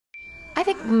I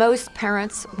think most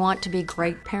parents want to be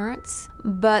great parents,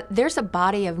 but there's a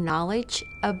body of knowledge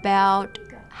about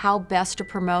how best to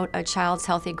promote a child's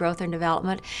healthy growth and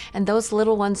development, and those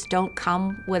little ones don't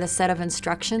come with a set of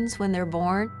instructions when they're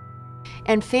born.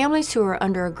 And families who are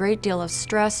under a great deal of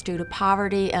stress due to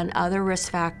poverty and other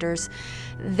risk factors,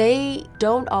 they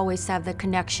don't always have the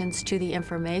connections to the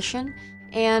information,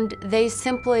 and they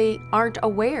simply aren't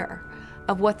aware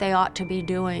of what they ought to be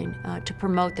doing to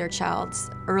promote their child's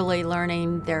early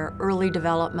learning, their early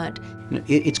development.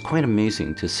 It's quite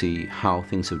amazing to see how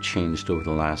things have changed over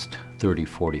the last 30,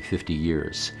 40, 50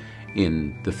 years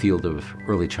in the field of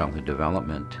early childhood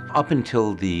development. Up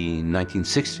until the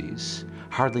 1960s,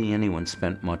 hardly anyone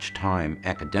spent much time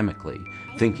academically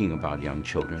thinking about young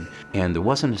children, and there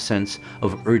wasn't a sense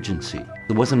of urgency.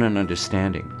 There wasn't an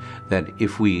understanding that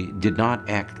if we did not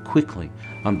act quickly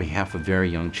on behalf of very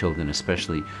young children,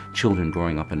 especially children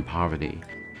growing up in poverty,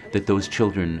 that those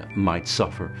children might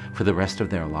suffer for the rest of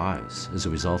their lives as a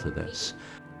result of this.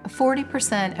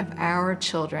 40% of our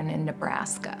children in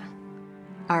Nebraska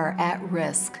are at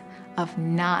risk of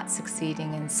not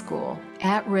succeeding in school.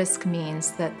 At risk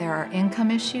means that there are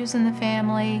income issues in the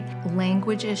family,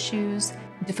 language issues,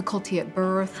 difficulty at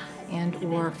birth, and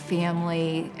or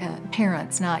family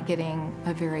parents not getting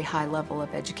a very high level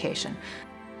of education.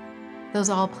 Those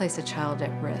all place a child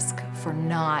at risk for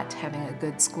not having a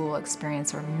good school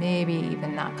experience or maybe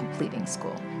even not completing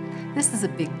school. This is a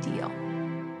big deal.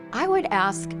 I would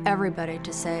ask everybody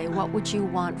to say, what would you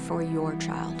want for your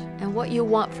child? And what you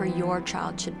want for your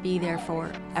child should be there for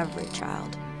every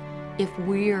child. If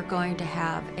we're going to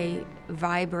have a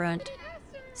vibrant,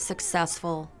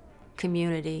 successful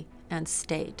community and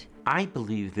state. I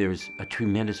believe there's a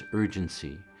tremendous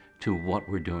urgency to what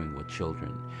we're doing with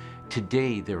children.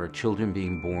 Today, there are children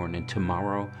being born, and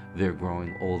tomorrow they're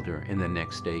growing older, and the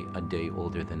next day, a day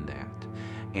older than that.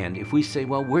 And if we say,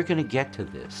 well, we're going to get to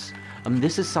this,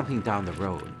 this is something down the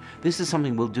road, this is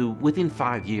something we'll do within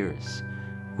 5 years,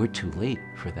 we're too late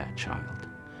for that child.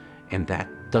 And that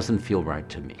doesn't feel right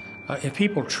to me. If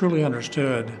people truly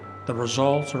understood the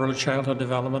results of early childhood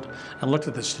development and looked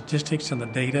at the statistics and the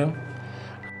data,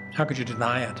 how could you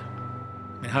deny it?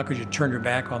 I mean, how could you turn your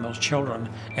back on those children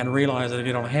and realize that if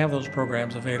you don't have those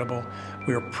programs available,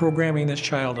 we are programming this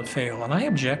child to fail? And I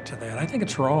object to that. I think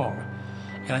it's wrong.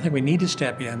 And I think we need to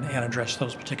step in and address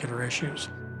those particular issues.